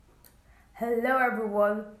Hello,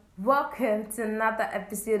 everyone. Welcome to another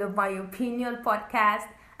episode of My Opinion podcast,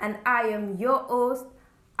 and I am your host,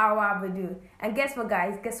 Awa Abadu. And guess what,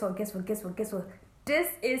 guys? Guess what? This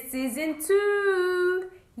is season 2.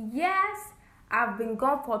 Yes, I've been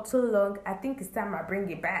gone for too long. I think it's time I bring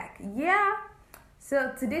it back. Yeah.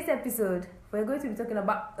 So today's episode, we're going to be talking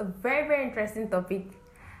about a very, very interesting topic.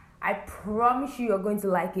 I promise you're going to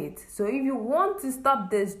like it. So if you want to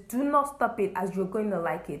stop this, do not stop it as you're going to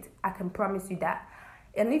like it. I can promise you that.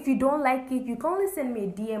 And if you don't like it, you can only send me a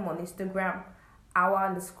DM on Instagram,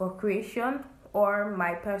 our_creation, or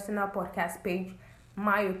my personal podcast page,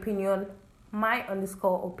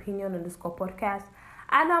 my_opinion_podcast.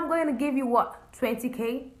 And I'm going to give you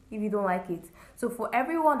 20k if you don't like it. So for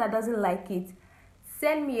everyone that doesn't like it,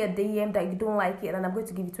 send me a DM that you don't like it, and I'm going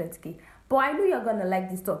to give you 20k. But I know you're going to like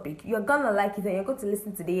this topic. You're going to like it, and you're going to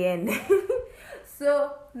listen to the end.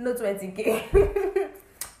 So, no 20k.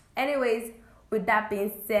 Anyways, with that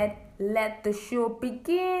being said, let the show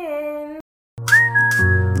begin.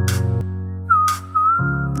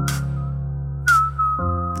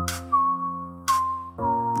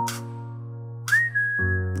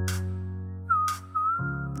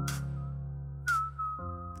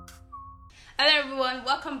 Hello everyone,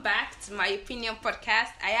 welcome back to My Opinion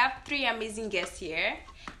podcast. I have 3 amazing guests here,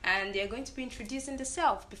 and they're going to be introducing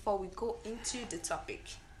themselves before we go into the topic.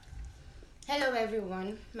 Hello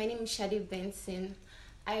everyone, my name is Shade Benson.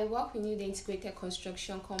 I work with the Integrated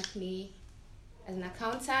Construction Company as an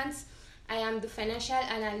accountant. I am the financial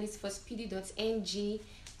analyst for Speedy.ng,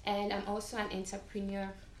 and I'm also an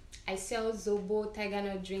entrepreneur. I sell Zobo, Tiger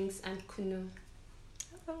Nut drinks, and Kunu.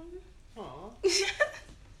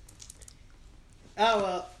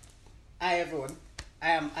 Hi everyone.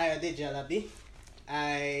 I am Ayode Jalabi.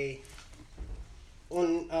 I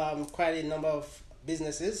own quite a number of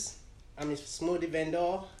businesses. I'm a smoothie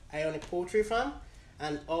vendor. I own a poultry farm,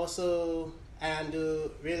 and also I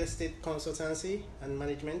do real estate consultancy and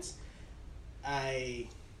management. I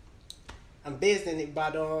am based in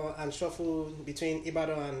Ibadan and shuffle between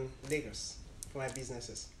Ibadan and Lagos for my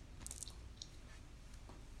businesses.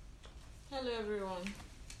 Hello everyone,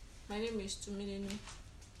 my name is Tumilinu.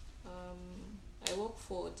 I work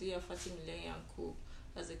for Dia Fatimile & Co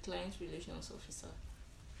as a client relations officer.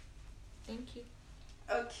 Thank you.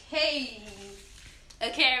 Okay,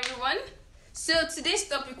 everyone. So today's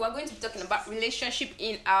topic, we're going to be talking about relationship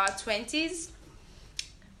in our 20s.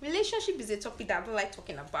 Relationship is a topic that I don't like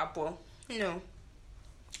talking about, but we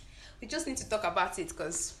just need to talk about it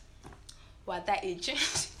because we're at that age.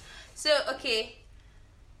 So, okay,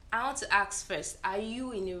 I want to ask first, are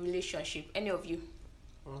you in a relationship? Any of you?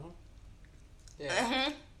 Mm-hmm. Yeah.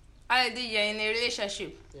 You're in a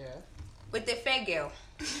relationship? Yeah. With a fair girl.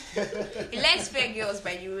 He likes fair girls,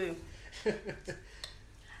 by the way.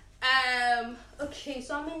 Okay,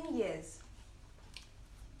 so how many years?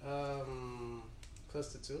 Close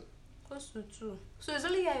to 2. Close to 2. So it's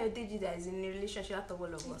only your Deji that is in a relationship out of all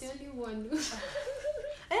of us. The only one.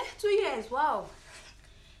 2 years, wow.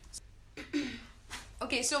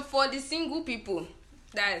 Okay, so for the single people,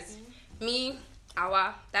 that's me,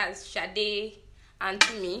 Awa, that's Shade, and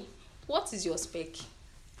me, what is your spec?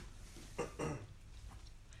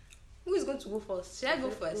 Who is going to go first? Should I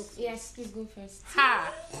go first? Yes, please go first.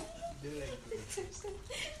 Ha!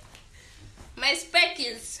 My spec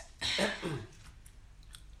is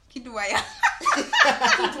Kidwaya.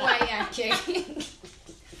 Kidwaya, okay.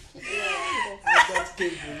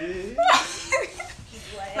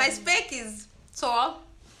 My spec is tall,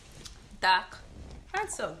 dark,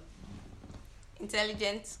 handsome,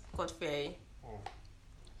 intelligent, God-fearing.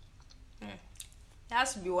 It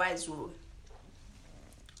has to be wise, though.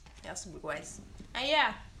 It has to be wise. And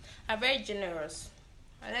yeah, I'm very generous.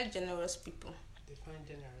 I like generous people. Define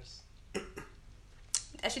generous.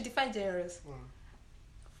 I should define generous.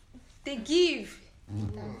 They give.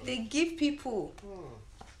 They give people.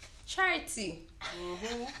 Charity.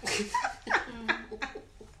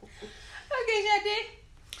 Okay, Shade.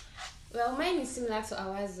 Well, mine is similar to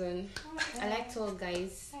ours. I like tall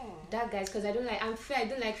guys, dark guys, because I'm fair. I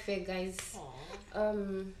don't like fair guys.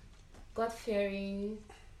 God-fearing,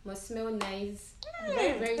 must smell nice,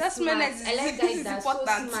 very, very that smart. Nice I like guys that are so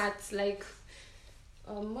important. smart. Like,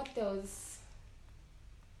 what else?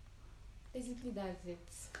 Basically, that's it.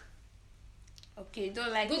 Okay,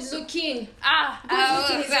 don't like Good looking. Good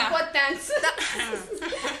looking is important.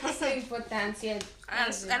 So important, yeah.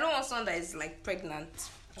 And I don't want someone that is like pregnant.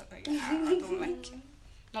 I don't like.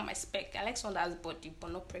 Not my spec. I like someone that has body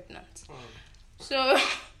but not pregnant. So,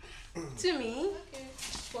 to me, Okay,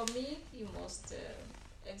 for me, you must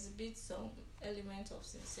exhibit some element of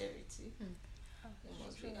sincerity. He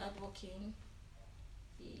must be hardworking.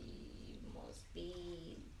 He must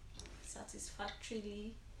be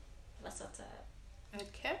satisfactorily versatile.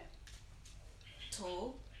 Okay.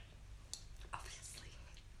 Tall, Obviously.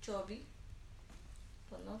 chubby,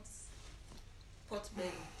 but not pot belly.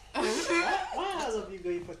 Why all of you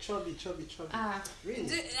going for chubby?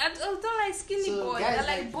 Really? I don't like skinny So boys. guys I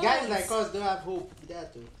like bones. guys like us don't have hope with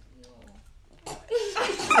that too. No.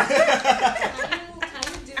 Can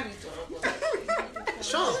you deal with all?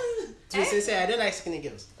 Sure. To be sincere, I don't like skinny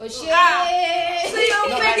girls. Oh shit! So your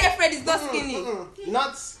No, fake I- girlfriend is not skinny.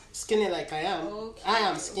 Not skinny like I am. Okay. I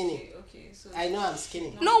am skinny. Okay. So I know I'm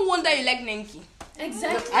skinny. No wonder you like Nenki.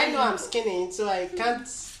 Exactly. I know I'm skinny, so I can't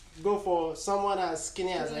go for someone as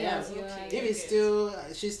skinny as I am. Okay. If it's still,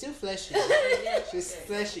 she's still fleshy. She's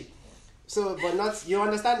fleshy. So, but not, you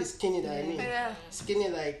understand the skinny that I mean. Yeah. Skinny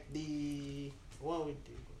like the one with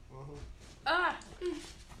the. Ah.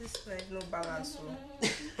 This one is no balance.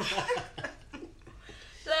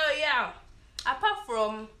 So yeah. Apart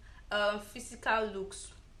from physical looks,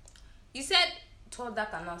 you said tall, dark,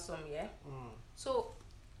 and handsome, yeah? So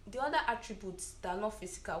the other attributes that are not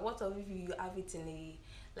physical, what of if you have it in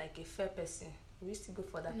a fair person? Will you still go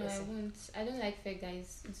for that No, I person? won't. I don't like fair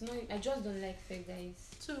guys. It's not. I just don't like fair guys.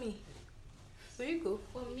 To me. Where you go?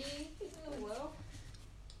 for me, well,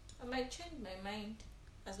 I might change my mind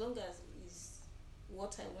as long as it's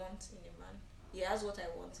what I want in a man. He has what I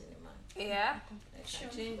want in a man. Yeah. I can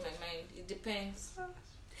change my mind. It depends.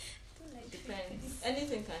 It depends.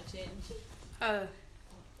 Anything can change.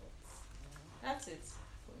 That's it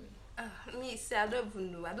for me. Me say I don't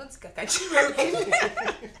even know. I don't think I can change my mind.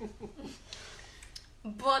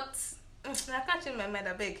 But I can't change my mind.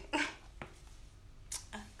 I beg.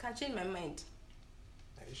 I can change my mind.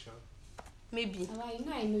 Are you sure? Maybe. Why? You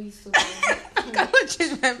know I know you so well. I cannot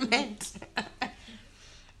change my mind.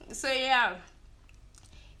 So yeah,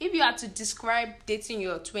 if you had to describe dating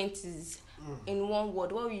your 20s in one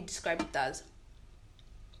word, what would you describe it as?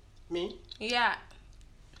 Me? Yeah.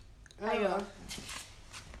 Ayo.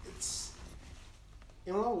 It's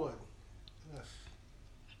in one word. Ugh.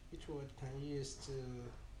 Which word can you use to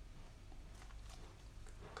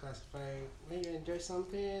classify when you enjoy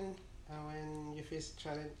something and when you face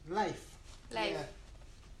challenge? Life. Life.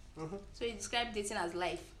 Yeah. So you describe dating as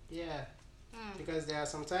life. Yeah. Because there are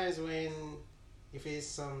some times when you face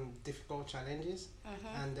some difficult challenges,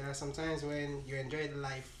 and there are some times when you enjoy the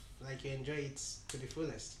life, like you enjoy it to the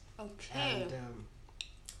fullest. Okay. And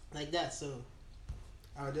like that. So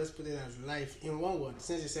I'll just put it as life in one word.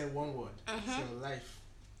 Since you said one word, so life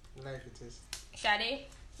it is. Shade?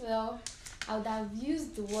 Well, I would have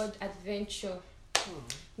used the word adventure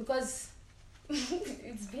because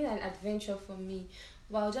it's been an adventure for me.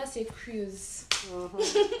 But I'll just say cruise.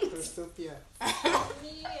 Christopia.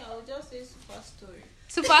 Me, I'll just say super story.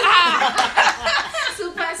 Super.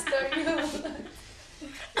 Super story.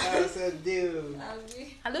 That was a deal.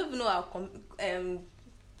 I don't even know how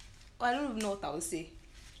I don't even know what I would say.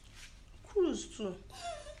 Cruise too.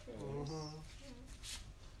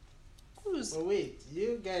 Cruise. But wait,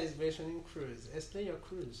 you guys mentioning cruise. Explain your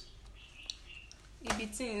cruise. It be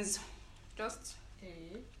things. Just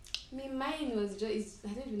Me, mine was just. I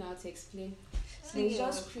don't even know how to explain. It's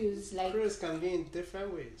just cruise, like Cruise can be in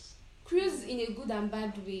different ways. cruise in a good and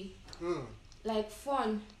bad way, like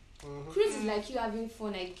fun. Cruise is like you having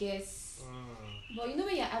fun, I guess. But you know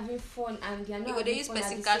when you're having fun and you're not You go, they having use fun at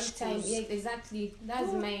person the cash same time. cruise. Yeah, exactly.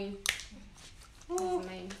 That's mine. That's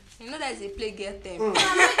mine. you know that is a play girl term.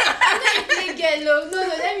 Play girl, no.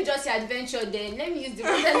 Let me just say adventure then. Let me use the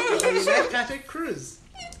word. You like catching cruise?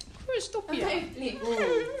 Cruise, stop I'm here. trying to play.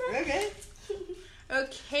 Okay.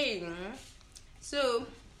 Okay. So,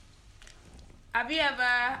 have you ever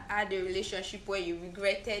had a relationship where you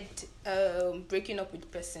regretted breaking up with the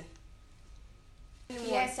person?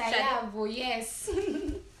 Yes, I have. Oh, yes.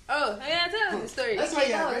 Oh, yeah, tell us the story. That's why Okay,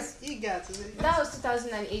 you're that very was- eager to say. That was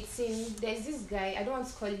 2018. There's this guy. I don't want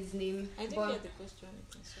to call his name. I didn't but get the question.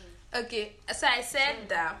 Sorry. Okay, so I said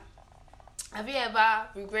that. Have you ever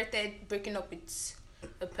regretted breaking up with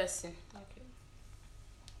a person Okay.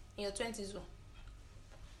 in your 20s?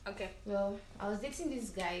 Okay. well, I was dating this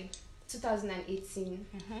guy 2018.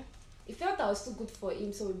 He felt I was too good for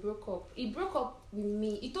him, so we broke up. He broke up with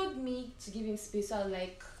me. He told me to give him space. So I was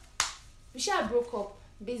like, we should have broke up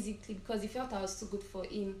basically because he felt I was too good for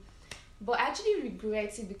him. But I actually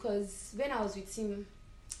regret it because when I was with him,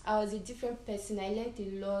 I was a different person. I learned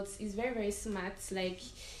a lot. He's very, very smart. Like,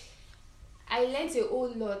 I learned a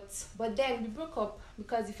whole lot. But then we broke up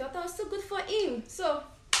because he felt I was too good for him. So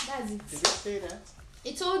that's it. Did you say that?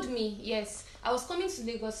 He told me, yes. I was coming to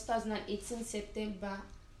Lagos 2018 September.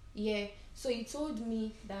 Yeah. So he told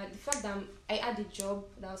me that the fact that I had a job,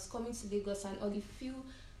 that I was coming to Lagos and all, he feel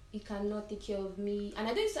he cannot take care of me. And I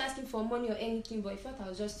don't used to ask him for money or anything, but I felt I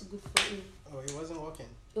was just too good for him. Oh, it wasn't working.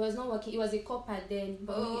 It was not working. It was a copper then,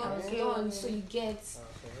 but me, I was young, so you get.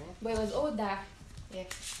 Okay. But it was older. Yeah.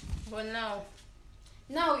 But now,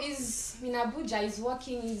 He's in Abuja. He's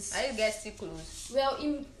working. are you guys still close? Well,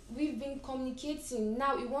 we've been communicating.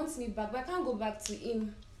 Now he wants me back, but I can't go back to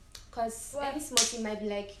him because any small thing might be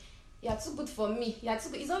like, "You're too good for me. You're too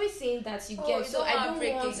good." He's always saying that you get. So I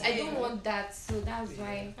don't want that. So that's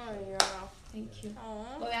why. Oh yeah. Thank you. Oh.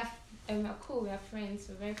 But we're cool. We're friends.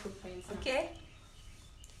 We're very cool friends. Now. Okay.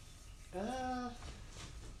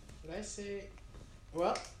 Let's say,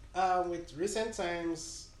 well, with recent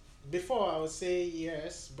times, before I would say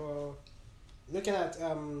yes, but looking at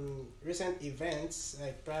recent events,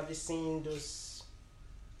 like probably seeing those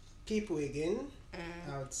people again,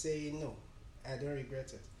 I would say no. I don't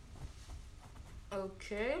regret it.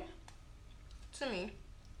 Okay. To me,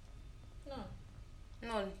 No.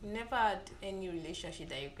 no, you never had any relationship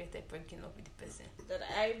that you regretted breaking up with the person. That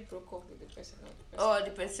I broke up with the person. Not the person. Or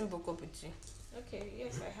the person broke up with you. Okay,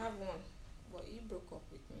 yes, I have one. But he broke up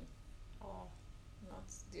with me. Oh. Not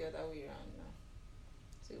the other way around now.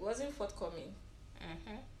 So it wasn't forthcoming.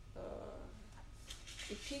 Mm-hmm.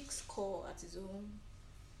 He picks call at his own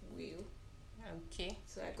will. Okay.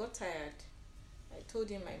 So I got tired. I told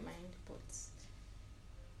him my mind, but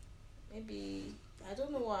maybe I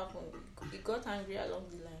don't know what happened. He got angry along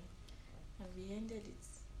the line, and we ended it.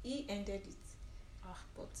 He ended it.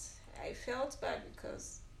 But I felt bad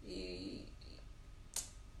because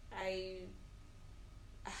I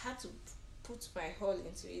had to put my all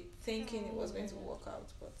into it, thinking it was going to work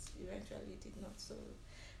out, but eventually it did not. So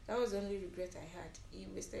that was the only regret I had. He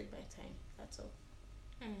wasted my time. That's all.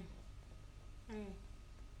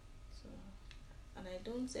 So, and I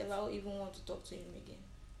don't ever even want to talk to him again.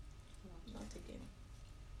 Not again.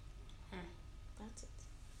 That's it.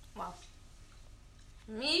 Wow.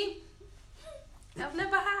 Me? I've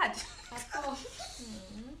never had. I've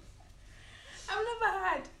never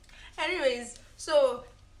had. Anyways, so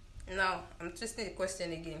now I'm twisting the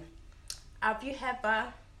question again. Have you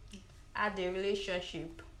ever had a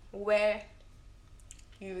relationship where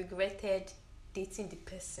you regretted dating the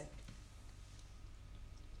person?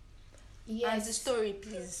 Yes. And the story,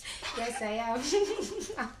 please. Yes, I am.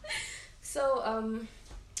 So,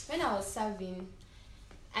 when I was serving,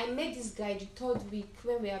 I met this guy the third week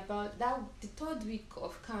when we were the third week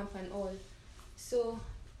of camp and all. So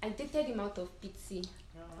I dated him out of pity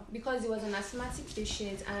because he was an asthmatic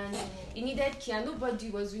patient and he needed care. Nobody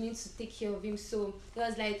was willing to take care of him, so it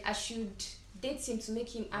was like I should date him to make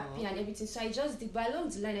him happy and everything. So I just did, but along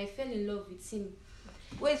the line I fell in love with him.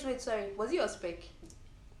 Wait, sorry. Was he your spec?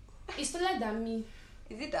 He's taller than me.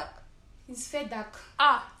 Is it dark? He's fair dark.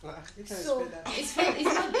 So it's fair. It's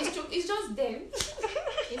not. It's just them.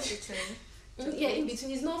 In between. Yeah, in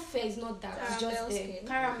between. It's not fair. It's not dark. It's just them. Skin.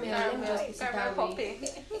 Caramel. Let me just put it that way.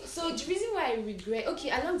 So the reason why I regret,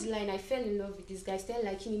 along the line I fell in love with this guy. I started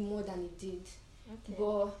liking him more than he did. Okay.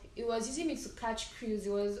 But it was using me to catch crews.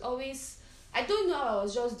 It was always, I don't know how I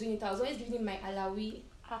was just doing it. I was always giving him my alawi.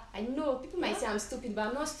 I know people might say I'm stupid, but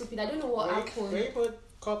I'm not stupid. I don't know what happened. Where you put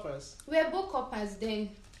coppers? We were both coppers then.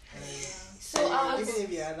 So I was giving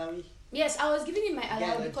him your alawi. Yes, I was giving him my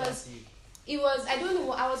alawi because it was, I don't know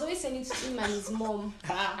what, I was always sending to him and his mom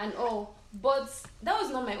and all. But that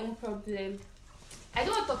was not my own problem. I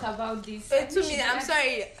don't want to talk about this. To me, I'm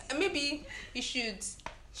sorry. Maybe she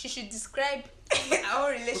should describe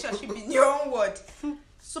our relationship in your own word.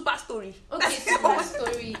 Super story. Okay, super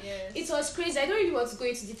story. Yes. It was crazy. I don't really want to go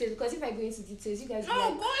into details because if I go into details, you guys will No,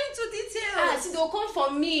 like, go into details. see, they'll come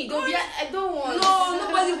for me. I don't want. No,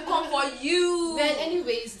 nobody will come for you. Well,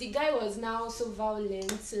 anyways, the guy was now so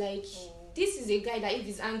violent. Like, this is a guy that if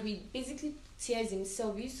he's angry, basically tears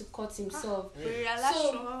himself. He used to cut himself.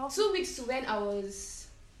 So 2 weeks to when I was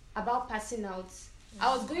about passing out,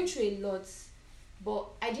 I was going through a lot. But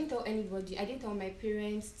I didn't tell anybody. I didn't tell my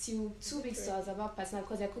parents till 2 weeks till I was about passing out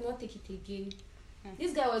because I could not take it again.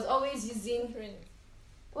 This guy was always using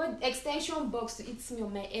extension box to hit me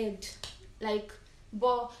on my head. Like,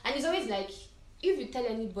 and he's always like, if you tell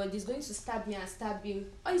anybody, he's going to stab me and stab him.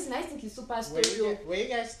 Oh, listen, I think it's super story. Were you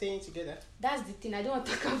guys staying together? That's the thing. I don't want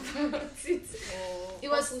to talk about it. It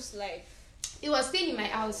was whose life? He was staying in my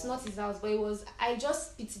house, not his house, but it was, I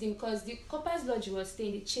just pitied him because the Copper's Lodge he was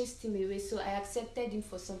staying, they chased him away, so I accepted him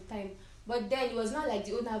for some time. But then it was not like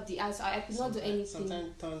the owner of the house, I could not do anything.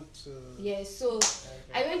 Sometimes turned to... Yeah, so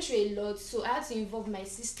I went through a lot, so I had to involve my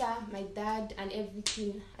sister, my dad, and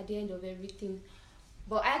everything at the end of everything.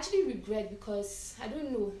 But I actually regret because I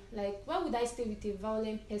don't know, like, why would I stay with a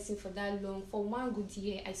violent person for that long? For 1 good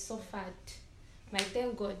year, I suffered. I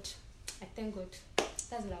thank God. I thank God.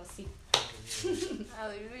 That's what I'll say.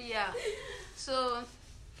 Hallelujah. So,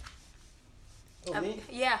 Me?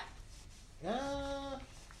 yeah.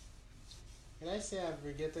 Can I say I've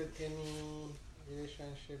regretted any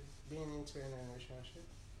relationship, being into any relationship?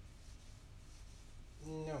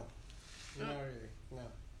 No. Not really. No.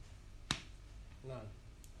 None.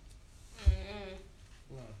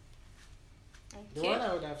 No. The Okay. one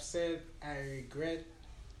I would have said I regret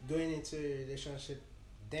going into a relationship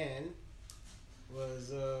then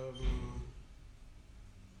was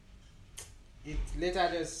it later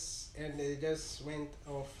just and it just went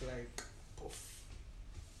off like poof.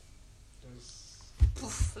 Just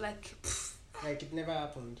Poof, like poof. like it never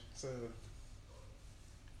happened. So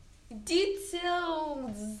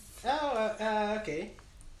Details. okay.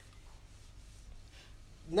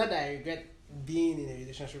 Not that I regret being in a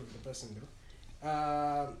relationship with the person though.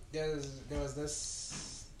 There was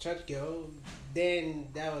this church girl. Then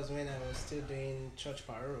that was when I was still doing church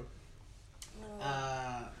parole.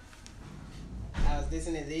 I was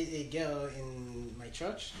dating a girl in my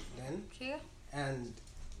church then, Okay. and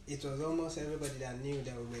it was almost everybody that knew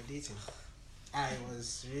that we were dating. I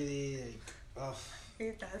was really like, oh,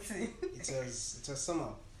 it was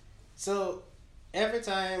somehow. So every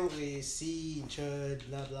time we see in church,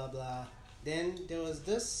 blah blah blah. Then there was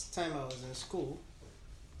this time I was in school.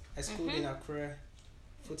 I schooled in Accra,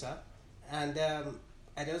 Futa, and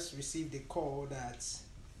I just received a call that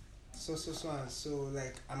so and so,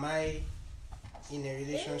 like, am I in a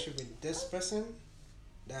relationship with this person?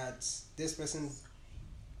 That this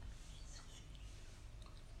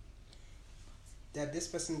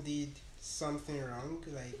person did something wrong,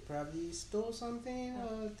 like probably stole something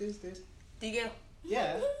or this. The girl.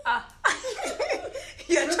 Yeah.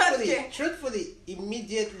 You're Truthfully,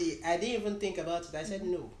 immediately, I didn't even think about it. I said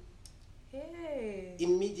no. Hey.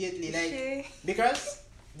 Immediately, like, because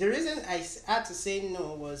the reason I had to say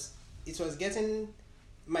no was it was getting,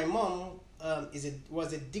 my mom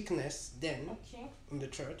was a deaconess then in the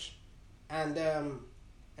church, and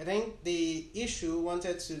I think the issue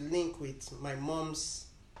wanted to link with my mom's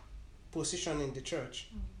position in the church,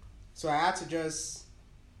 so I had to just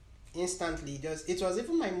instantly it was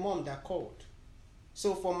even my mom that called.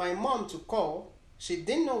 So for my mom to call, she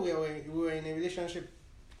didn't know we were in a relationship.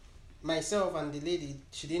 Myself and the lady,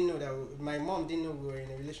 she didn't know that my mom didn't know we were in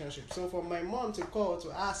a relationship. So for my mom to call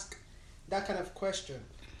to ask that kind of question,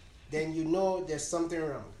 then you know there's something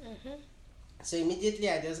wrong. So immediately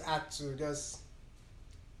I just had to just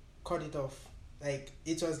cut it off. Like,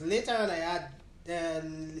 it was later when I had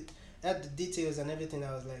the details and everything.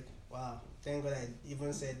 I was like, wow, thank God I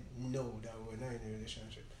even said no, that we were not in a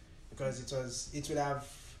relationship, because it would have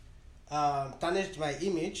tarnished my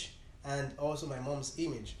image and also my mom's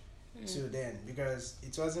image to then, because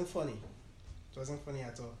it wasn't funny. It wasn't funny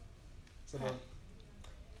at all. So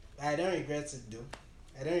I don't regret it though.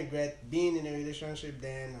 I don't regret being in a relationship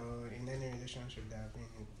then or in any relationship that I've been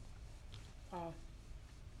in. Oh.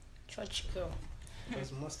 Church girl.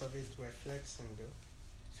 Because most of it were flexing though.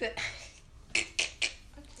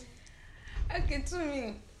 Okay, to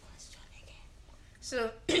me. So,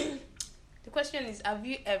 the question is, have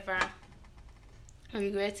you ever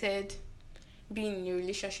regretted being in a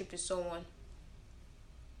relationship with someone?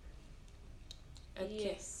 Okay.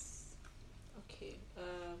 Yes. Okay.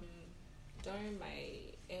 During my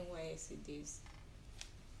NYSC days,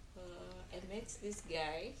 I met this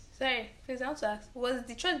guy. Sorry, please, I want to ask, was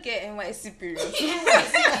the church girl NYSC period? No,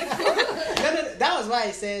 that was why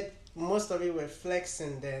I said most of it were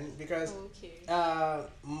flexing then, because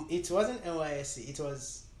it wasn't NYSC. It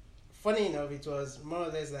was, funny enough, it was more or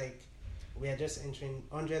less like we are just entering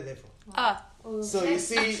 100 level. So you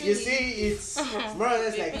see, it's more or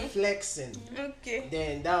less like flexing. Okay.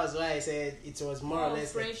 Then that was why I said it was more or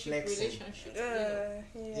less like flexing. Relationship.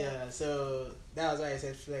 Yeah, so that was why I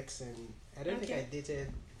said flexing. I don't think Okay. I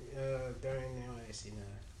dated during NYSC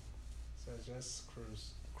now. So it's just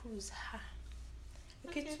cruise. Cruise.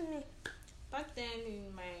 Okay, Okay. to me. Back then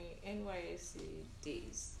in my NYSC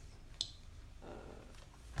days,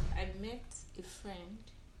 I met a friend,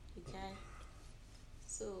 a guy.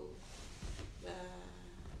 So,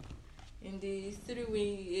 in the 3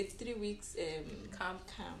 weeks camp,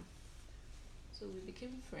 so we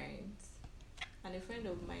became friends, and a friend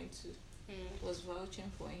of mine too was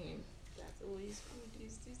vouching for him that, oh, he's good,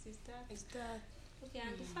 is this, is that. Is that? Okay,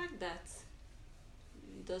 and the fact that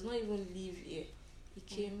he does not even live here, he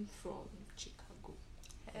came from Chicago.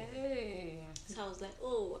 Hey. So I was like,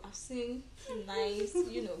 oh, I've seen nice,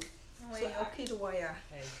 Okay, the wire.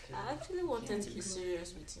 I actually wanted to be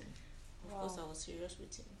serious with him. Of course, I was serious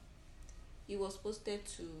with him. He was posted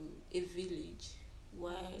to a village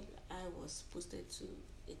while I was posted to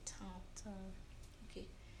a town. Okay.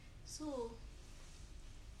 So,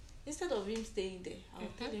 instead of him staying there, I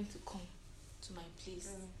would tell him to come to my place.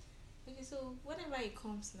 Okay, so whenever he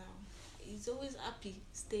comes now, he's always happy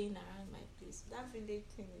staying around my place. That village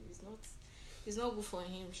thing is not good for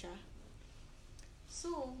him, Sha.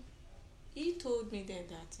 So, he told me then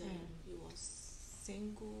that he was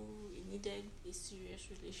single, he needed a serious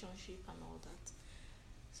relationship and all that.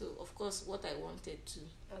 So of course what I wanted to.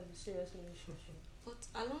 A serious relationship. But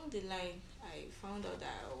along the line I found out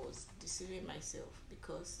that I was deceiving myself,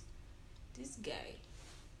 because this guy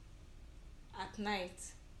at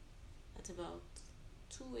night at about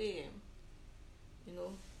 2 a.m.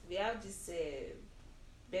 we have this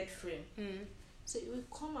bed frame. So he will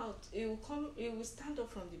come out, he will stand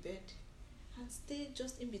up from the bed and stay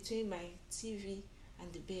just in between my TV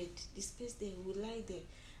and the bed. The space there, he will lie there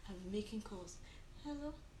and be making calls.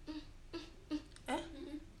 Hello?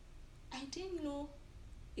 I didn't know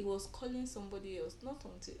he was calling somebody else, not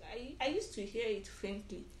until I used to hear it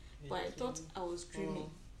faintly, but I thought I was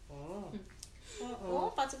dreaming.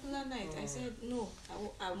 One particular night, I said, no,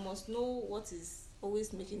 I must know what is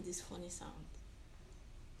always making this funny sound.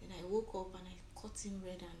 Then I woke up and I caught him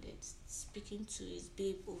red-handed speaking to his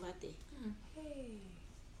babe over there. Hey.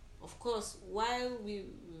 Of course, while we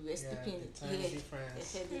were sleeping, the time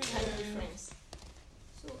difference.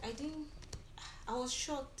 So I was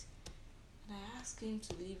shocked, and I asked him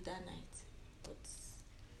to leave that night, but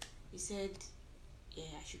he said,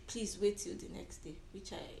 yeah, I should please wait till the next day,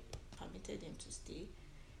 which I permitted him to stay.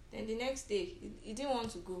 Then the next day, he didn't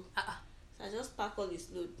want to go. So I just packed all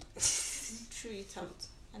his load, threw it out,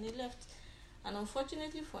 and he left. And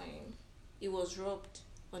unfortunately for him, he was robbed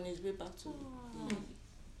on his way back to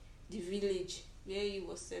the village where he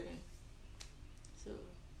was serving. So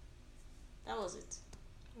that was it.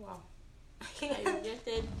 Wow. I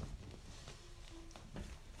regretted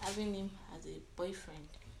having him as a boyfriend.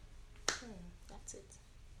 That's it.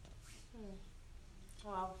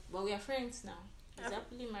 Wow. But we are friends now. He's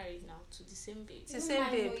happily married now to the same babe. It's the same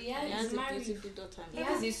babe. He has a married. beautiful daughter He now.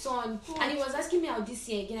 has a son, and he was asking me out this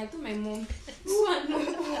year again. I told my mom, who I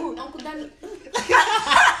know, Uncle Dan.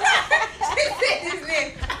 His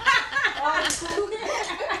name. Oh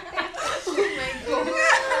my God.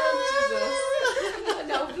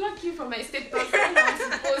 I'll block you from my status. I'm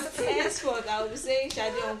supposed to. Henceforth, I will be saying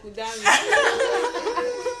Shadi Uncle Dami.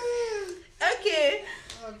 Okay.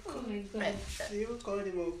 Oh my God. You called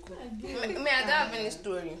him Uncle. I don't have any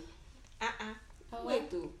story.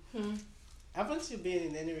 Wait, though. Haven't you been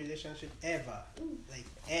in any relationship ever? Like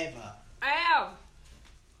ever? I have.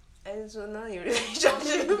 And it was not a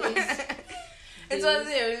relationship. It wasn't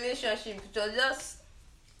a relationship. It was just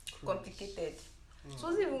complicated. It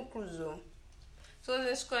wasn't even cruise though. So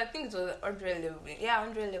in school, I think it was 100 level. Yeah,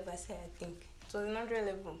 100 level. I said I think it was 100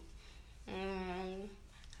 level.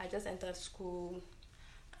 I just entered school,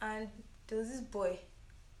 and there was this boy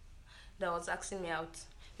that was asking me out.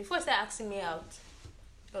 Before he started asking me out,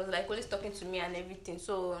 he was like always talking to me and everything.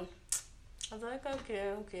 So I was like,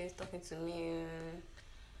 okay, he's talking to me.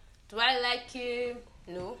 Do I like him?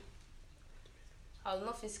 No. I was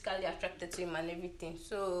not physically attracted to him and everything.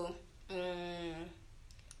 So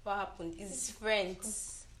what happened? His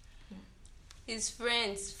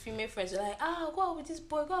friends, female friends, were like, go out with this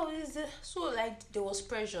boy, go out with this. So like there was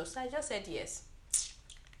pressure. So I just said yes.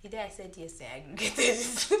 The day I said yes, I aggregated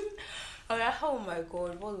it. I was like, oh my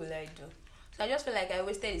God, what will I do? So I just felt like I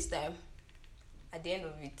wasted his time at the end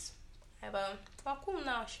of it. But cool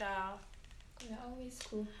now, Sha. You're always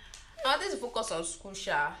cool. I wanted to focus on school,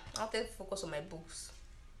 Sha. I wanted to focus on my books.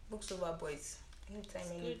 Books over boys.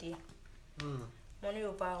 Anytime, any day. Money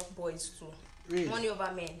over boys too. Really? Money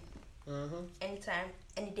over men. Anytime,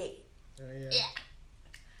 any day. Yeah.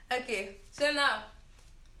 Okay, so now,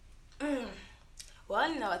 we're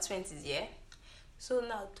in our 20s, yeah? So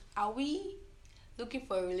now, are we looking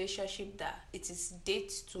for a relationship that it is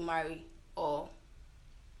date to marry, or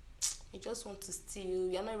you just want to still,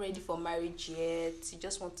 you're not ready for marriage yet, you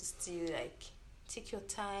just want to still like take your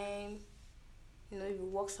time, if it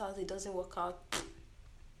works out, it doesn't work out,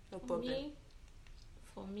 no problem.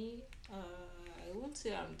 For me, I won't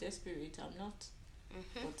say I'm desperate, I'm not.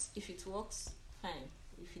 But if it works, fine.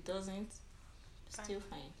 If it doesn't, still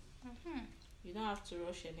fine. You don't have to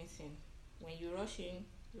rush anything. When you rush in,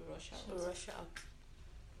 you rush out.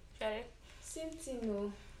 Shall Same thing,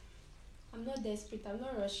 no. I'm not desperate. I'm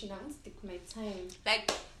not rushing. I want to take my time.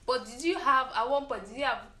 like, but did you have, at one point,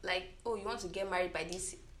 like, oh, you want to get married by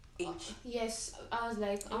this age? Yes, I was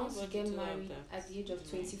like, I want to Everybody get do have married that. at the age of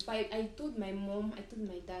 25. I told my mom, I told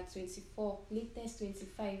my dad 24, latest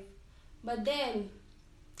 25. But then,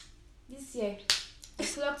 this year, I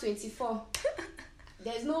clocked 24.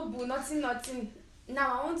 There's no boo, nothing.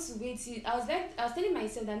 Now I want to wait till, I was telling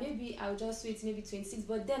myself that maybe I'll just wait maybe 26.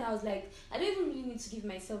 But then I was like, I don't even really need to give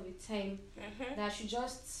myself a time. Mm-hmm. That I should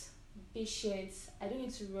just be patient. I don't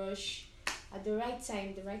need to rush. At the right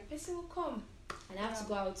time, the right person will come. And I have to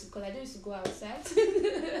go out because I don't used to go outside.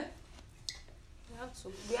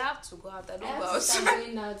 We have to go out. I I don't go have to outside. start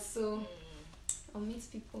going out, so I'll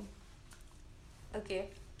meet people. Okay.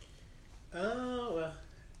 Oh, well.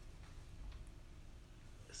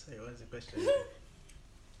 Sorry, what's the question?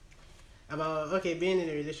 About, okay, being in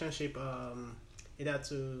a relationship, either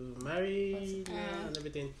to marry and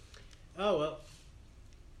everything. Oh, well.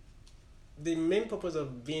 The main purpose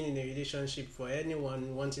of being in a relationship for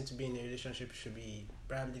anyone wanting to be in a relationship should be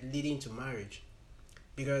probably leading to marriage.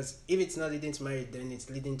 Because if it's not leading to marriage, then it's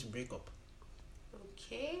leading to breakup.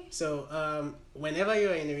 Okay. So, whenever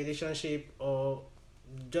you're in a relationship, or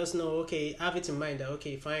just know, okay, have it in mind that,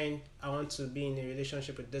 okay, fine, I want to be in a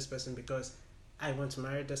relationship with this person because I want to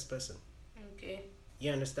marry this person. Okay.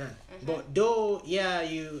 You understand? Mm-hmm. But though, yeah,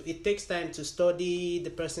 it takes time to study the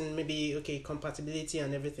person, maybe, okay, compatibility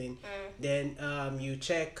and everything. Then you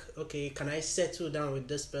check, okay, can I settle down with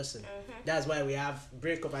this person? That's why we have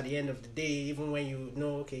breakup at the end of the day, even when you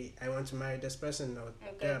know, okay, I want to marry this person or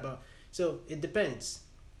thereabout. So it depends.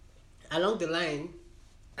 Along the line,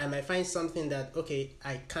 I might find something that, okay,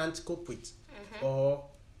 I can't cope with, or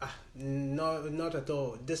no, not at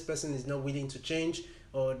all. This person is not willing to change,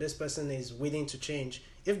 or this person is willing to change.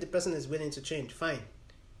 If the person is willing to change, fine.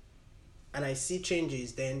 And I see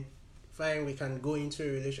changes, then fine, we can go into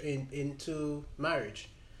a into marriage.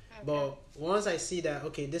 Okay. But once I see that,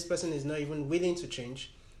 okay, this person is not even willing to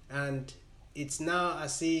change, and it's now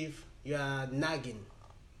as if you are nagging.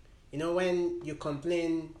 You know, when you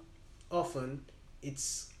complain often, it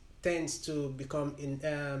tends to become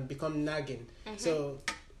nagging. So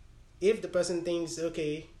if the person thinks,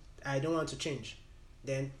 okay, I don't want to change,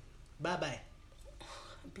 then bye-bye.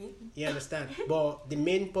 You understand? But the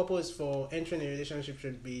main purpose for entering a relationship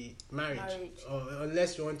should be marriage. Or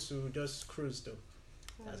unless you want to just cruise though.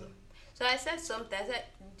 That's all. So I said something. I said,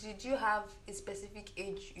 did you have a specific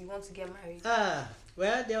age you want to get married?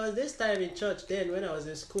 Well, there was this time in church then when I was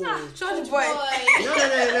in school. Church boy. No.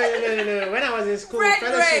 When I was in school,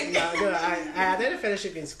 Frederick. I attended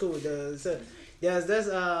fellowship in school though. So there was this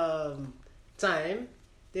time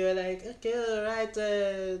they were like, okay, all right,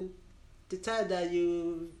 the time that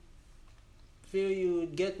you feel you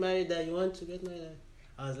would get married, that you want to get married.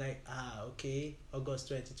 I was like, okay, August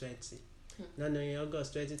 2020. No, in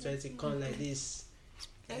August 2020 come like this.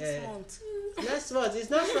 Next month. Next month. It's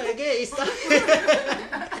not for again. It's not.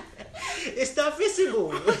 It's not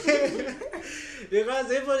feasible.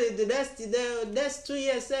 Because even in the next 2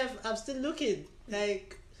 years, I'm still looking.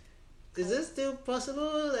 Like, is this still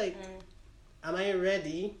possible? Like, am I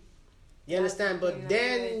ready? You understand? But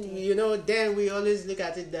then, then we always look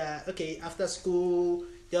at it that, okay, after school,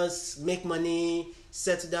 just make money,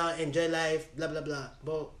 settle down, enjoy life, blah, blah, blah.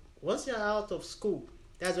 But once you're out of school,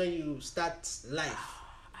 that's when you start life.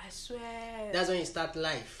 I swear. That's when you start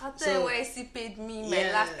life. After YC paid me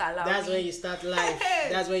my last allowance. That's when you start life.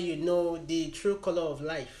 That's when you know the true color of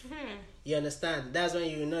life. You understand? That's when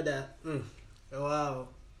you know that, wow,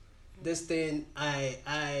 this thing,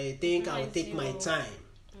 I think I'll take my time.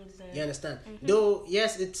 You understand? Though,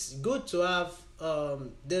 yes, it's good to have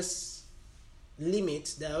this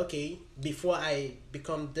limit that, okay, before I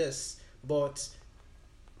become this, but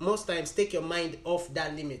most times take your mind off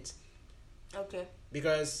that limit. Okay.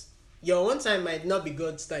 Because your own time might not be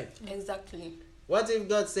God's time. Exactly. What if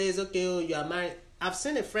God says, okay, you are married? I've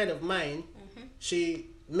seen a friend of mine. She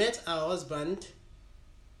met her husband,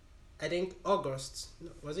 I think August.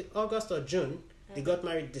 Was it August or June? They got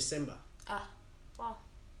married December. Wow.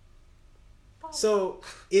 So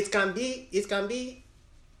it can be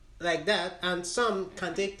like that, and some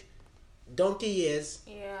can take donkey years.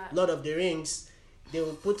 Yeah. Lord of the Rings, they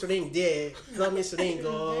will put ring there, promise ring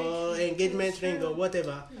or engagement ring or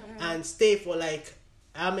whatever, and stay for like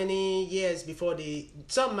how many years before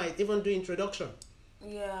some might even do introduction.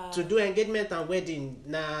 Yeah. To do engagement and wedding.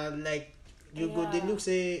 Now, like you go, they look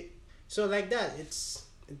say so like that.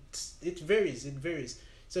 It varies.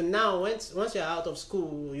 So now once you're out of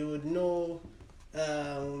school, you would know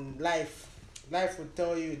life would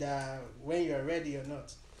tell you that when you are ready or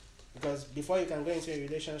not. Because before you can go into a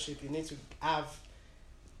relationship, you need to have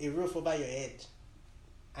a roof over your head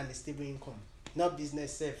and a stable income. not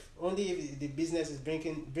business safe. Only if the business is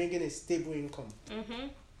bringing a stable income. Mm-hmm.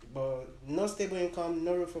 But no stable income,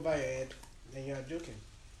 no roof over your head, then you are joking.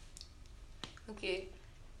 Okay.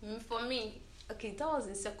 For me, okay, that was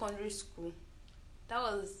in secondary school. That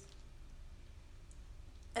was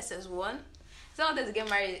SS1. So I wanted to get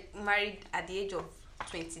married at the age of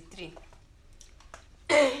 23.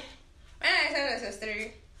 When I said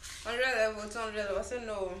SS3, 100 level, 200 level, I said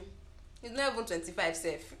no, it's not even 25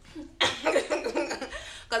 safe.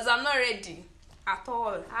 Because I'm not ready at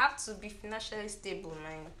all. I have to be financially stable,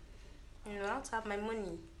 man. You know, I have to have my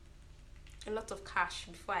money, a lot of cash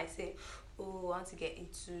before I say, oh, I want to get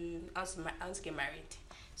married.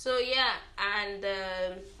 So yeah, and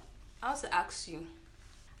I want to ask you,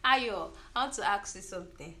 Ayo, I want to ask you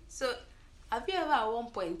something. So, have you ever at one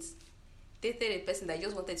point dated a person that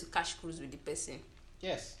just wanted to cash cruise with the person?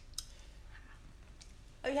 Yes.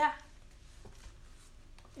 Oh yeah.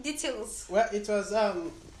 Details. Well, it was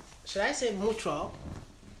should I say mutual?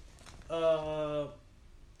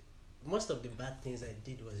 Most of the bad things I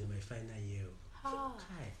did was in my final year. Ah.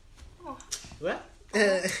 Hi. Oh. Well,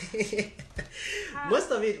 most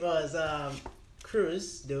of it was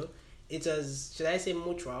cruise though. It was, should I say,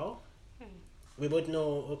 mutual. We both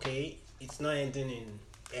know, okay, it's not ending in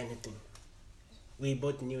anything. We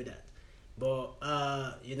both knew that. But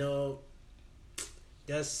you know,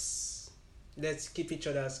 just let's keep each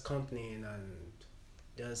other's company and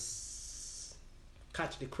just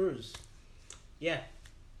catch the cruise. Yeah,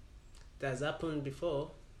 that's happened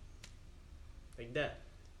before, like that.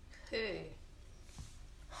 Hey.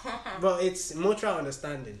 But it's mutual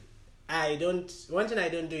understanding. One thing I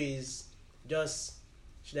don't do is just,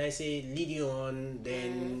 should I say, lead you on,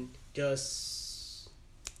 then just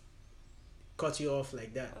cut you off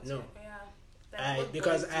like that. No. Yeah.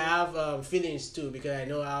 Because I have feelings too, because I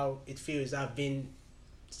know how it feels.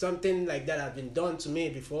 Something like that has been done to me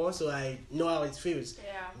before, so I know how it feels.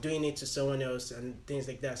 Yeah. Doing it to someone else and things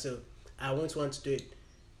like that. So I won't want to do it.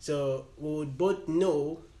 So we would both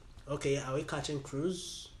know, okay, are we catching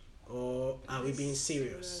cruise or are we being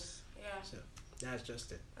serious? Yeah. So that's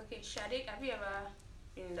just it. Okay, Shadiq, have you ever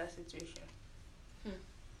been in that situation?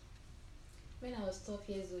 When I was 12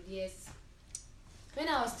 years old, yes. When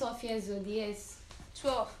I was 12 years old, yes.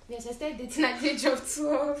 12. Yes, I started dating at the age of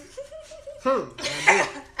 12.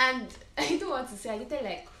 And I don't want to say, I dated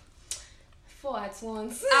like 4 at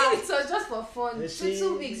once. It was just for fun.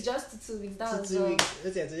 Two weeks, just 2 weeks. That was 2 all. weeks.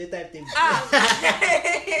 Let's say today type thing.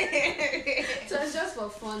 So it was just for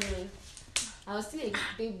fun. Man. I was still a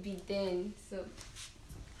baby then, so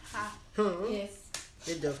yes.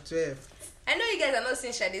 Age of 12. I know you guys are not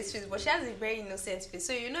seeing Shade's face, but she has a very innocent face,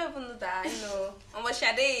 so you don't even know that, you know, I'm a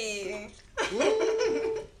Shade.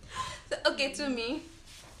 So, okay, to me.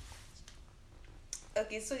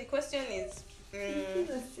 Okay, so the question is,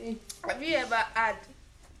 have you ever had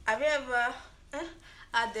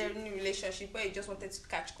a new relationship where you just wanted to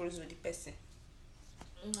catch cruise with the person?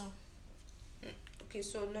 No. Okay,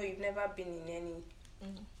 so no, you've never been in any.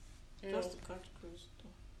 No. Just to catch cruise.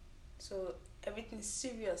 So everything is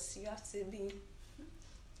serious. You have to be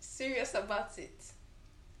serious about it.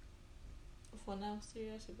 For now,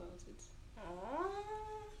 serious about it. Oh,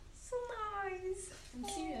 so nice. I'm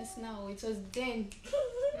serious now. It was then.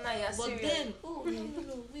 Now you're But serious. then,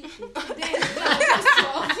 wait. Then I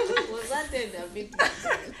was 12. Was that then that made me? Oh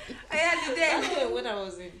yeah, the day. That day when I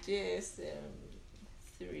was in JS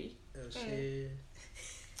 3. Oh, shit.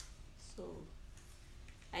 So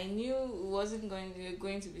I knew it wasn't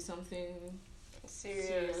going to be something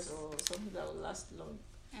serious or something that would last long.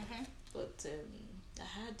 Mm-hmm. But I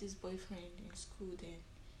had this boyfriend in school then.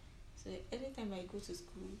 So anytime I go to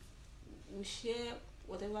school, we share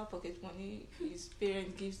whatever pocket money his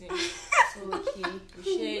parent gives him. So we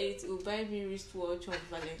share it. He'll buy me wristwatch on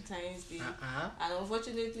Valentine's Day. And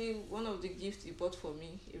unfortunately, one of the gifts he bought for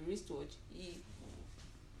me, a wristwatch, he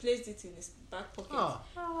placed it in his back pocket. Ah.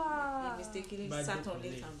 He mistakenly Bad sat day on for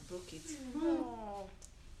it me. and broke it. Oh.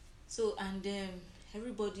 So, and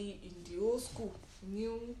everybody in the whole school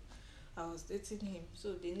knew I was dating him.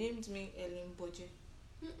 So they named me Ellen Boje.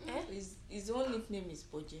 His own nickname is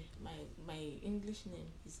Boje. My English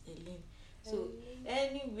name is Ellen. So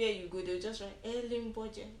anywhere you go, they'll just write Ellen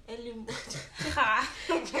Boje, Ellen Boje.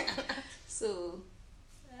 So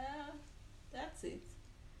that's it.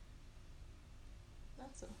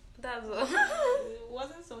 That's all. That's all. It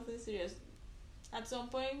wasn't something serious. At some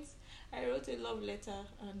point, I wrote a love letter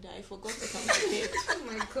and I forgot to communicate. Oh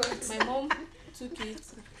my god. My mom took it,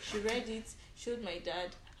 she read it, showed my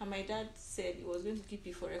dad, and my dad said he was going to keep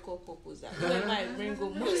it for record purpose. That whoever I bring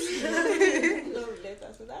home must love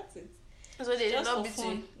letter. So that's it. So they did Just not for beat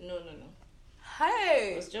fun. you. No.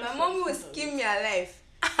 Hey, was just my so mommy will excited. skin me alive.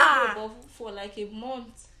 But for like a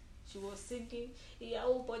month, she was singing, "Yeah,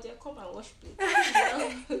 oh, but you come and wash plate."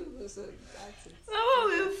 So that's it. Mama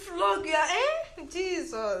will flog you,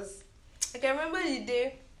 Jesus. I can remember the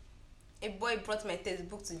day a boy brought my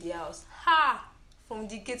textbook to the house. Ha! From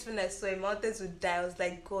the gate when I saw him, I wanted to die. I was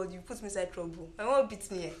like, God, you put me inside trouble. My mom beat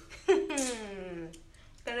me. I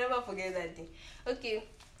can never forget that day. Okay,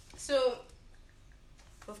 so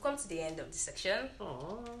we've come to the end of the section.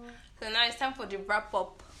 Aww. So now it's time for the wrap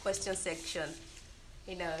up question section.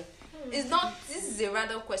 You know, it's not. This is a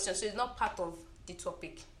random question, so it's not part of the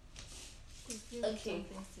topic. Okay.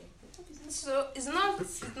 So it's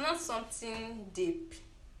not something deep.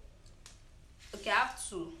 Okay, I have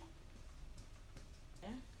two. Yeah.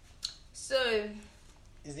 So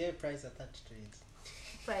Is there a price attached to it?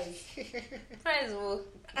 price will.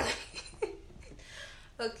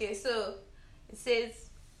 Okay, so it says,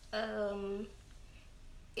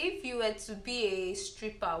 if you were to be a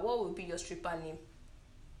stripper, what would be your stripper name?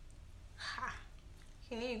 Ha!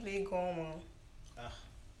 Can you really go on? Ah,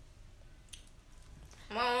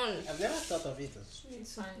 Come on. I've never thought of it.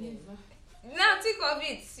 It's funny. Now think of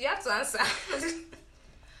it. You have to answer.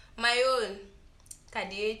 My own.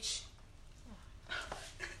 KDH.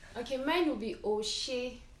 Okay, mine will be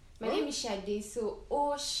O'Shea. My name is Shade, so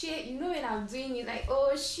O'Shea, you know when I'm doing it like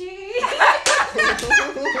O'Shea.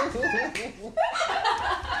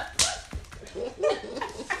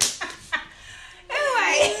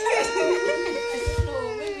 I don't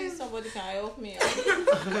know. Maybe somebody can help me.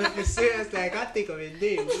 Seriously, I can't think of a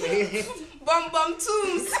name. Bum Bum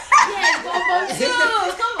Tombs. Yes,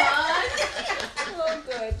 Bobo, come on. Oh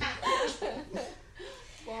God.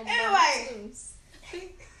 Anyway.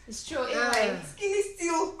 It's true, Ah. anyway. Skinny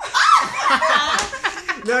Steel.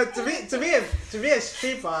 No, to be a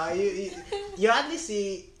stripper, you hardly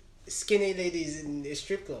see skinny ladies in a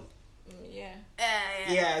strip club. Yeah.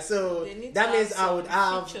 Yeah, so They need that to means have I would some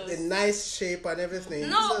have features. a nice shape and everything.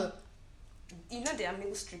 No. So, You know they are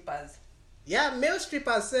male strippers. yeah, male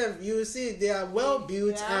strippers self, you see they are well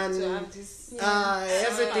built You have to and have this.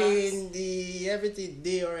 everything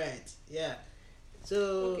they alright. Yeah. So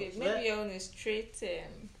Okay, maybe you're on a straight.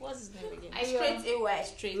 What's his name again? Straight AY.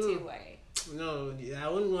 Straight Ooh. AY. no, I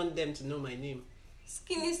wouldn't want them to know my name.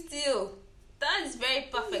 Skinny Steel. That is very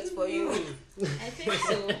perfect for you. I think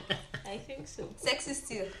so. I think so. Sexy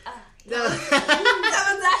Steel. Ah. No.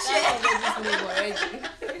 That That's already.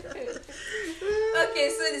 Okay,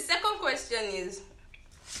 so the second question is,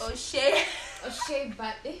 O'Shea. O'Shea,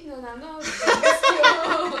 but no.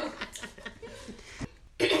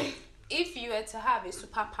 If you were to have a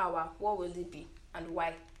superpower, what will it be and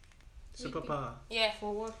why? Superpower. Yeah.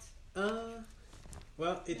 For what?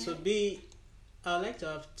 Well, it would be. I'd like to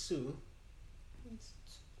have two.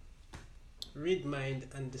 Read mind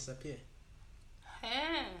and disappear.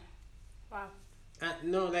 Wow.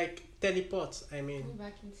 No, like teleport. I Go mean,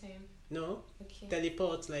 back in time. no Okay.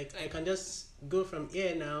 teleport. Like I can just go from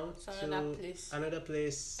here now To to another place. another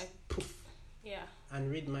place, Like- poof, Yeah.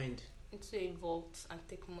 and read mind. Into a vault and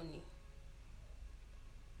take money.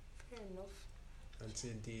 Fair enough.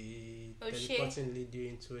 Until the O'Shea. teleporting lead you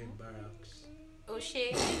into a barracks.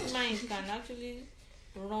 O'Shea. Mind can actually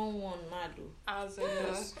run one mad. As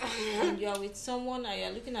When you are with someone and you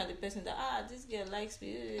are looking at the person that this girl likes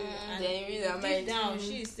me, and then you read her deep mind. down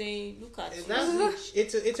she is saying, "Look at you." That's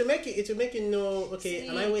it. Will make you know. Okay,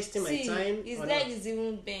 am I wasting my time? His or leg not? is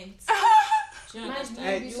even bent. Do you Mine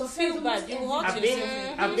understand? will be You surprised feel bad. almost You every hurt I've day.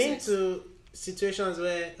 yourself. I've been to situations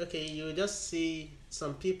where you just see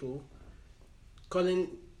some people calling,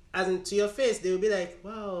 as in to your face, they will be like,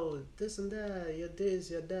 "Wow, this and that, you're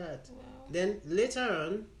this, you're that." Well, Then later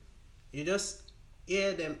on, you just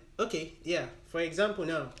hear them. Okay, yeah. For example,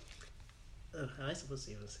 now, how am I supposed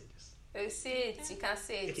to even say this? You say it, you can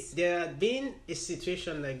say Okay, it. there had been a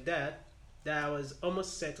situation like that I was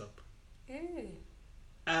almost set up.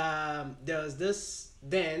 There was this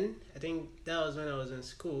then, I think that was when I was in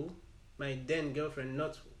school. My then girlfriend,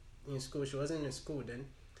 not in school, she wasn't in school then.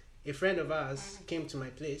 A friend of ours came to my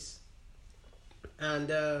place,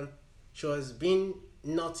 and she was being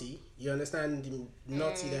naughty. You understand the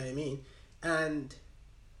naughty that I mean? And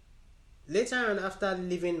later on, after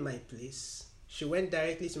leaving my place, she went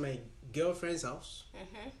directly to my girlfriend's house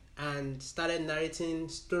and started narrating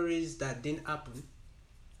stories that didn't happen.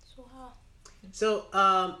 So how?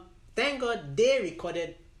 So, thank God they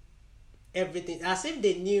recorded everything as if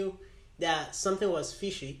they knew that something was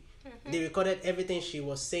fishy. They recorded everything she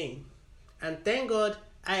was saying, and thank God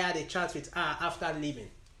I had a chat with her after leaving.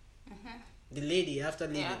 The lady after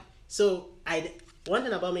leaving. Yeah. So one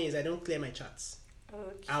thing about me is I don't clear my chats.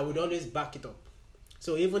 Okay. I would always back it up.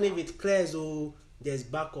 So even if it clears, there's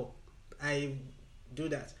backup. I do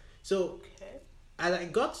that. So Okay. as I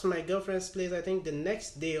got to my girlfriend's place, I think the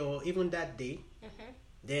next day or even that day,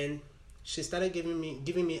 then she started giving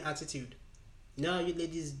me attitude. Now you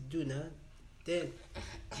ladies do now. Then,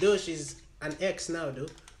 though she's an ex now though,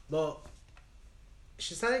 but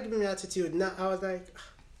she started giving me attitude. Now I was like,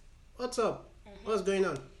 what's up? What's going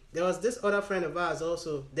on? There was this other friend of ours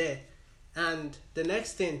also there, and the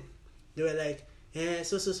next thing they were like,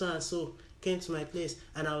 so and so came to my place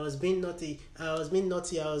and I was being naughty. I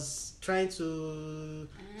was trying to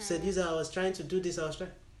seduce her. I was trying to do this. I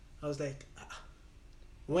was like,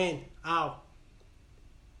 when? How?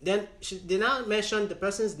 Then they now mentioned the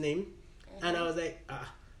person's name, and I was like,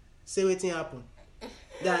 say what happened.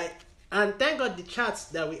 That, and thank God the chats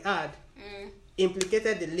that we had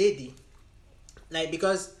implicated the lady, like,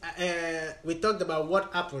 because we talked about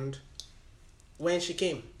what happened when she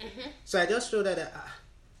came. So I just showed her that,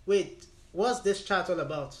 wait, what's this chat all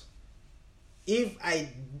about? If I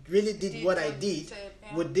really did what I did,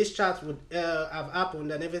 would this chat would have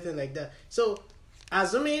happened and everything like that? So,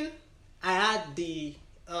 assuming I had the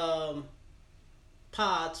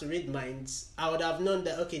power to read minds, I would have known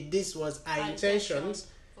that, okay, this was her intentions.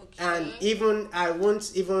 Okay. And even I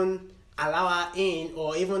won't even allow her in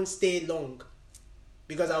or even stay long,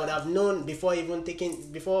 because I would have known before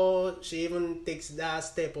she even takes that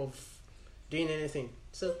step of doing anything.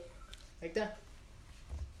 So, like that.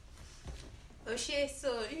 Okay,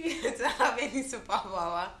 so if you had to have any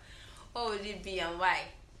superpower, what would it be and why?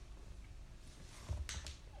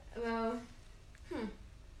 Well,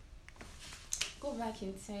 go back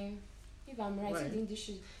in time. If I'm writing Why? the English,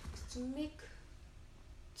 is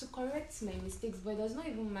to correct my mistakes, but it does not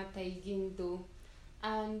even matter again though.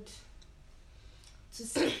 And to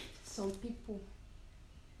see some people,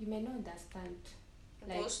 you may not understand.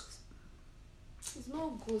 Like, Ghost? it's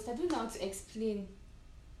not ghost. I don't know how to explain.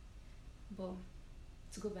 But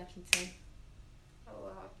to go back in time. Oh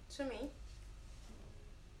wow. To me?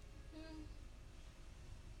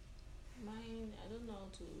 Mine, I don't know how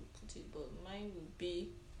to put it, but mine would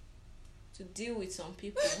be to deal with some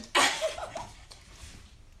people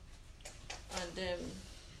and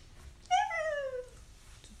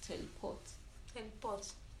to teleport.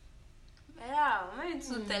 Teleport. Yeah, mine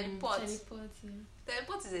to teleport. Teleport, yeah.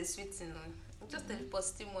 Teleport is a sweet thing. Just teleport,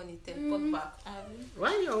 steal money, teleport back.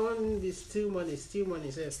 Why you want this steal money,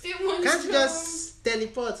 sir? Still money. Can't you just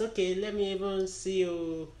teleport? Okay, let me even see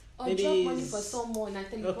you. Or Maybe drop money for someone and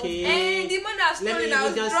teleport. Okay. Hey, the money I've Let me stolen, I'll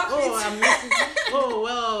even just. drop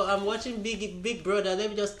it. I'm watching Big Brother. Let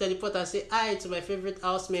me just teleport and say hi to my favorite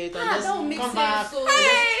housemate and That just would make come sense. back. So,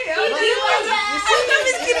 Hey, Well,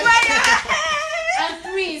 and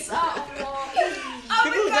Prince.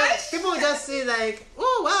 People just say like,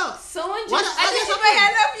 oh wow. Someone just. What I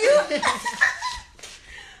love you.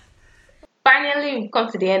 Finally, we've come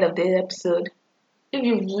to the end of this episode. If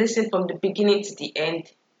you've listened from the beginning to the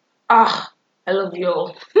end, I love you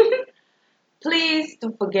all. Please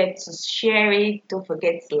don't forget to share it. Don't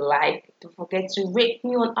forget to like. Don't forget to rate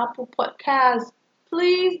me on Apple Podcasts.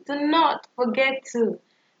 Please do not forget to.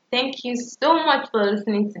 Thank you so much for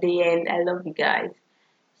listening to the end. I love you guys.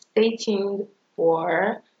 Stay tuned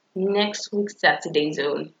for next week's Saturday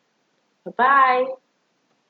Zone. Bye-bye.